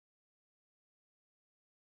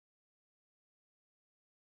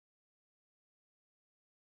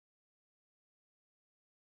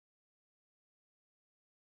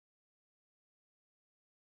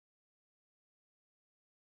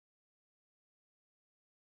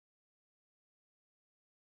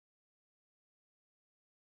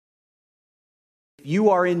If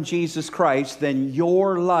you are in Jesus Christ, then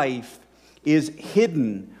your life is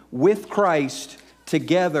hidden with Christ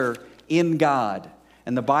together in God.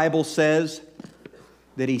 And the Bible says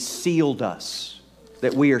that He sealed us,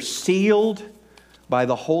 that we are sealed by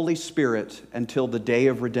the Holy Spirit until the day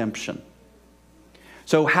of redemption.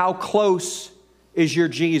 So how close is your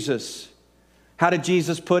Jesus? How did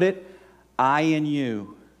Jesus put it? I in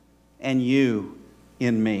you, and you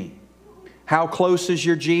in me. How close is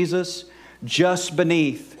your Jesus? Just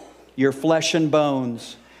beneath your flesh and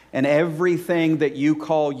bones and everything that you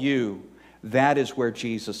call you. That is where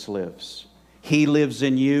Jesus lives. He lives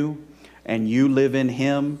in you, and you live in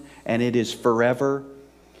Him, and it is forever,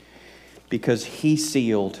 because He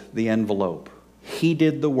sealed the envelope. He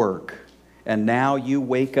did the work, and now you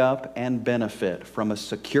wake up and benefit from a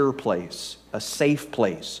secure place, a safe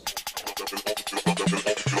place.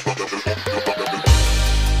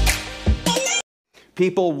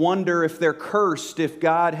 People wonder if they're cursed, if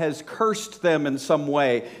God has cursed them in some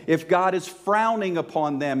way, if God is frowning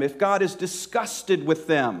upon them, if God is disgusted with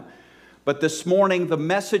them. But this morning, the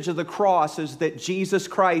message of the cross is that Jesus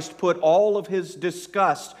Christ put all of His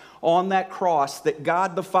disgust on that cross, that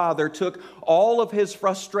God the Father took all of His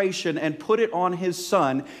frustration and put it on His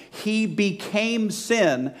Son. He became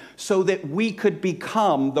sin so that we could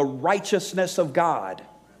become the righteousness of God.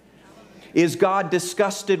 Is God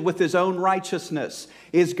disgusted with His own righteousness?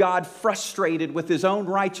 Is God frustrated with His own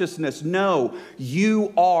righteousness? No,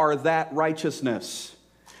 you are that righteousness.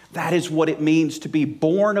 That is what it means to be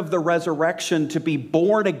born of the resurrection, to be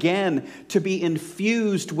born again, to be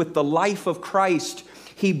infused with the life of Christ.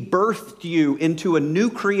 He birthed you into a new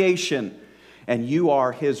creation, and you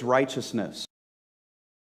are His righteousness.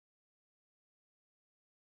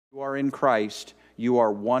 You are in Christ. You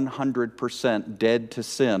are 100% dead to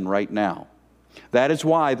sin right now. That is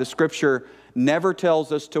why the Scripture never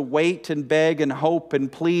tells us to wait and beg and hope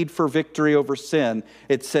and plead for victory over sin.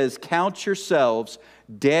 It says, count yourselves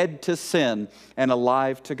dead to sin and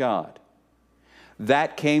alive to God.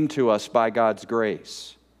 That came to us by God's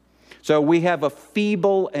grace. So we have a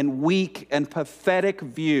feeble and weak and pathetic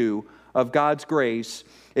view of God's grace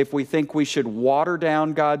if we think we should water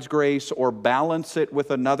down God's grace or balance it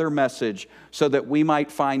with another message so that we might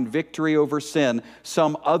find victory over sin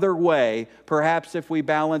some other way. Perhaps if we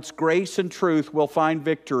balance grace and truth, we'll find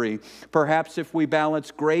victory. Perhaps if we balance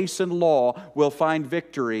grace and law, we'll find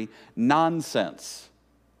victory. Nonsense.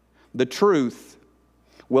 The truth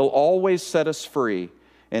will always set us free,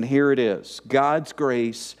 and here it is. God's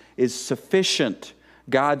grace is sufficient.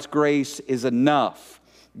 God's grace is enough.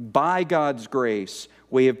 By God's grace,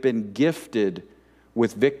 we have been gifted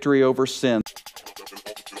with victory over sin.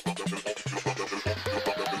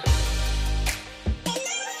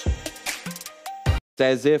 It's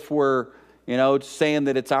as if we're, saying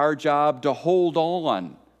that it's our job to hold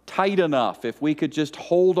on tight enough. If we could just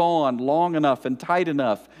hold on long enough and tight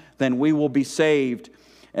enough, then we will be saved.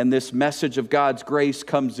 And this message of God's grace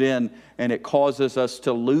comes in, and it causes us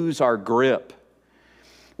to lose our grip.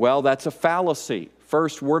 Well, that's a fallacy.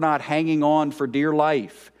 First, we're not hanging on for dear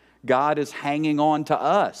life. God is hanging on to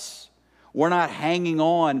us. We're not hanging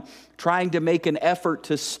on trying to make an effort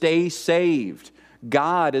to stay saved.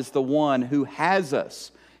 God is the one who has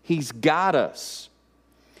us. He's got us.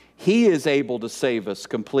 He is able to save us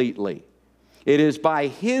completely. It is by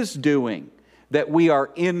His doing that we are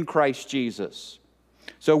in Christ Jesus.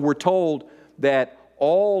 So we're told that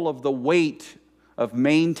all of the weight of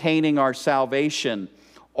maintaining our salvation,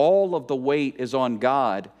 all of the weight is on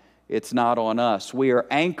God. It's not on us. We are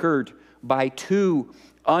anchored by two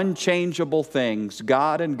unchangeable things,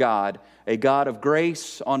 God and God, a God of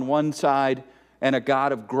grace on one side and a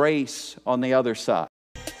God of grace on the other side.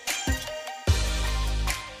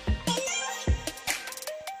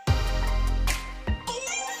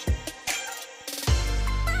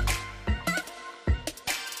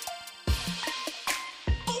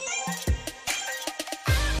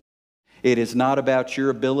 It is not about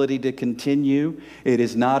your ability to continue. It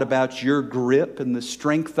is not about your grip and the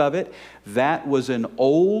strength of it. That was an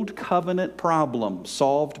old covenant problem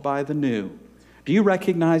solved by the new. Do you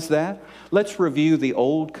recognize that? Let's review the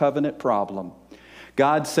old covenant problem.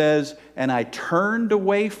 God says, "And I turned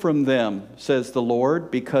away from them, says the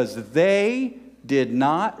Lord, because they did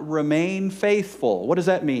not remain faithful." What does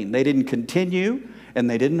that mean? They didn't continue and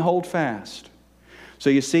they didn't hold fast.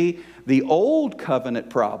 So you see, the old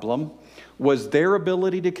covenant problem was their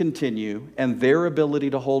ability to continue and their ability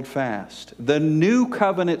to hold fast. The new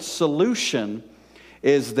covenant solution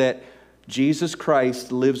is that Jesus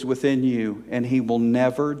Christ lives within you, and He will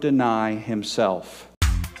never deny Himself.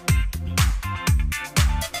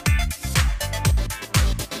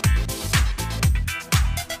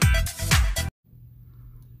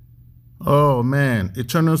 Oh man,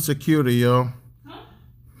 eternal security, yo.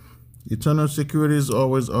 Eternal security is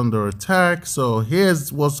always under attack. So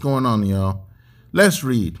here's what's going on, y'all. Let's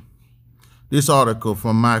read this article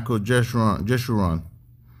from Michael Jeshurun.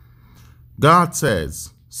 God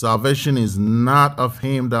says, salvation is not of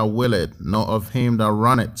him that willeth, nor of him that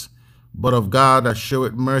runneth, but of God that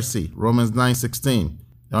showeth mercy. Romans 9:16.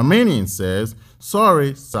 The Armenian says,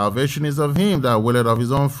 sorry, salvation is of him that willeth of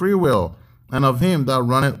his own free will, and of him that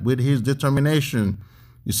runneth with his determination.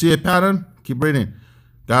 You see a pattern? Keep reading.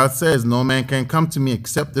 God says, no man can come to me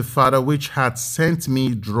except the Father which hath sent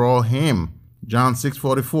me draw him. John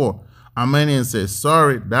 6:44. Armenian says,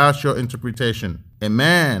 sorry, that's your interpretation. A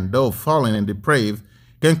man, though fallen and depraved,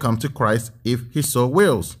 can come to Christ if he so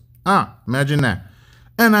wills. Imagine that.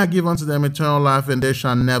 And I give unto them eternal life, and they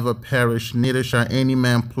shall never perish, neither shall any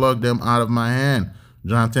man pluck them out of my hand.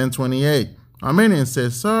 John 10:28. Armenian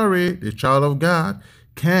says, sorry, the child of God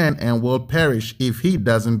can and will perish if he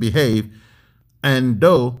doesn't behave. And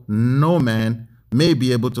though no man may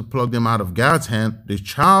be able to pluck them out of God's hand, the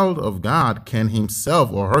child of God can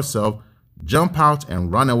himself or herself jump out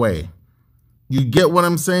and run away. You get what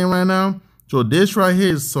I'm saying right now? So this right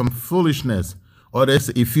here is some foolishness. Or this,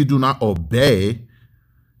 if you do not obey,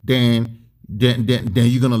 then you're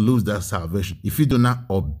going to lose that salvation. If you do not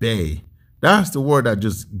obey, that's the word that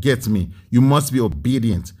just gets me. You must be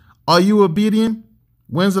obedient. Are you obedient?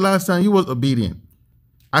 When's the last time you was obedient?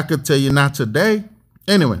 I could tell you not today.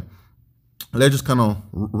 Anyway, let's just kind of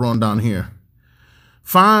run down here.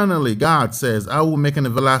 Finally, God says, I will make an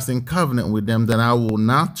everlasting covenant with them that I will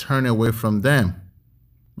not turn away from them.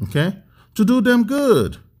 Okay? To do them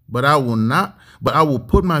good. But I will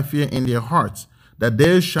put my fear in their hearts, that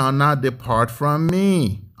they shall not depart from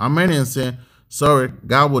me. Armenians say, sorry,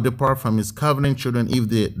 God will depart from his covenant children if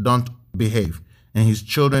they don't behave. And his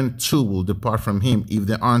children too will depart from him if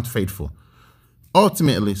they aren't faithful.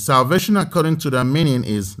 Ultimately, salvation according to the Armenian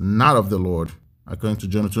is not of the Lord, according to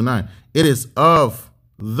Jonah 2:9. It is of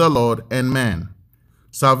the Lord and man.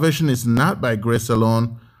 Salvation is not by grace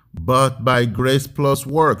alone, but by grace plus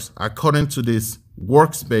works, according to this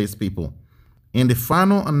works-based people. In the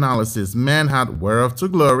final analysis, man had whereof to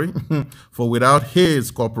glory, for without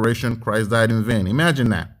his cooperation, Christ died in vain. Imagine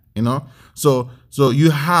that, you know? So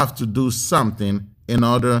you have to do something in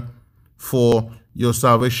order for your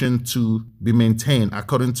salvation to be maintained,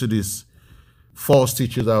 according to these false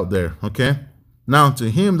teachers out there, okay? Now,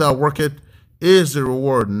 to him that worketh is the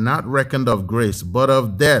reward not reckoned of grace, but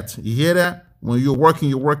of debt. You hear that? When you're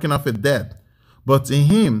working off a debt. But to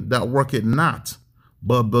him that worketh not,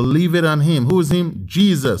 but believeth on him. Who is him?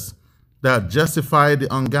 Jesus, that justified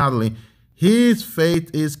the ungodly. His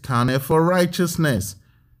faith is counted for righteousness.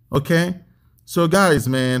 Okay? So guys,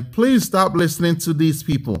 man, please stop listening to these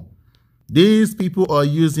people. These people are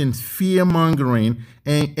using fear-mongering,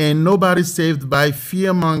 and nobody's saved by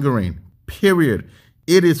fear-mongering, period.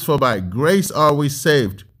 It is for by grace are we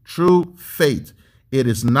saved, through faith. It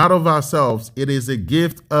is not of ourselves. It is a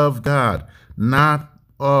gift of God, not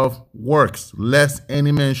of works, lest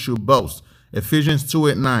any man should boast. Ephesians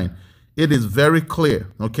 2:8-9. It is very clear,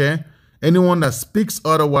 okay? Anyone that speaks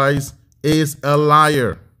otherwise is a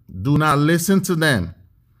liar. Do not listen to them.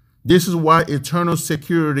 This is why eternal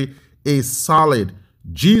security is solid.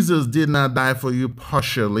 Jesus did not die for you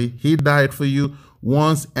partially. He died for you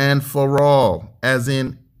once and for all, as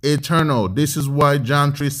in eternal. This is why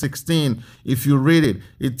John 3:16, if you read it,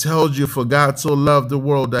 it tells you, for God so loved the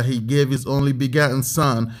world that he gave his only begotten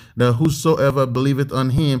son, that whosoever believeth on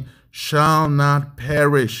him shall not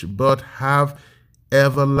perish, but have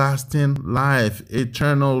everlasting life,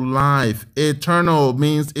 eternal life. Eternal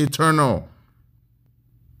means eternal.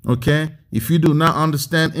 Okay? If you do not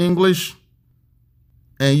understand English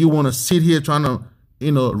and you want to sit here trying to,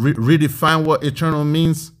 redefine what eternal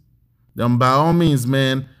means, then by all means,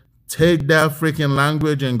 man, take that freaking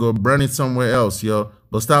language and go burn it somewhere else, yo.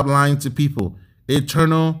 But stop lying to people.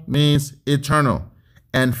 Eternal means eternal.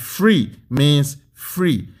 And free means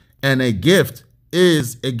free. And a gift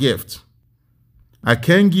is a gift. I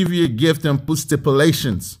can't give you a gift and put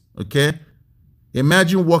stipulations, okay?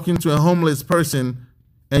 Imagine walking to a homeless person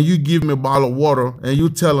and you give him a bottle of water and you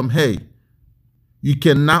tell him, hey, you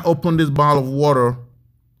cannot open this bottle of water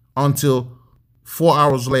until 4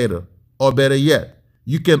 hours later. Or better yet,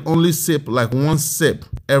 you can only sip like one sip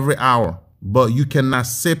every hour, but you cannot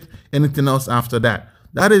sip anything else after that.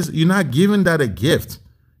 That is, you're not giving that a gift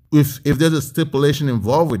if there's a stipulation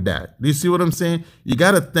involved with that. Do you see what I'm saying? You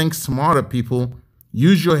got to think smarter, people.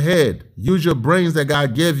 Use your head. Use your brains that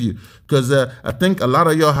God gave you. Because I think a lot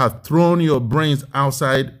of y'all have thrown your brains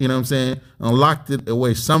outside, you know what I'm saying, and locked it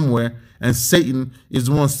away somewhere. and Satan is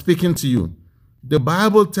the one speaking to you. The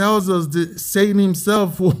Bible tells us that Satan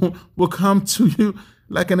himself will come to you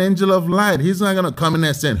like an angel of light. He's not going to come in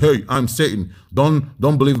and say, hey, I'm Satan. Don't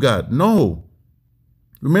believe God. No.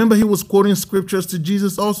 Remember, he was quoting scriptures to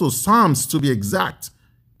Jesus also, Psalms to be exact,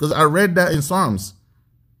 because I read that in Psalms.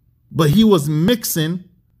 But he was mixing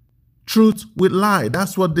truth with lie.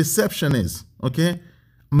 That's what deception is, okay?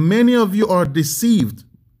 Many of you are deceived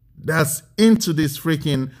that's into this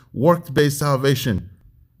freaking work-based salvation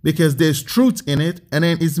because there's truth in it and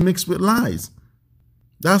then it's mixed with lies.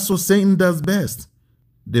 That's what Satan does best.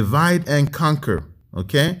 Divide and conquer,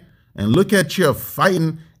 okay? And look at you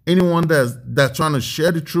fighting anyone that's trying to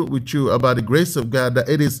share the truth with you about the grace of God, that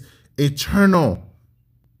it is eternal.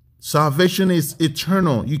 Salvation is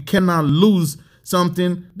eternal. You cannot lose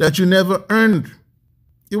something that you never earned.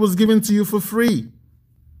 It was given to you for free.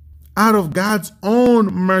 Out of God's own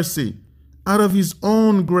mercy, out of his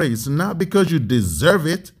own grace, not because you deserve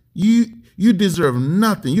it. You deserve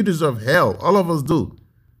nothing. You deserve hell. All of us do.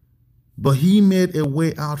 But he made a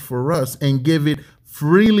way out for us and gave it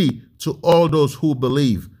freely to all those who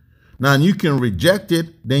believe. Now, you can reject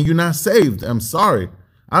it, then you're not saved. I'm sorry.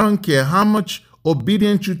 I don't care how much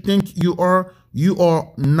obedient you think you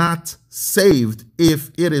are not saved if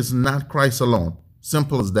it is not Christ alone.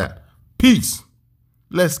 Simple as that. Peace.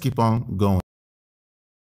 Let's keep on going.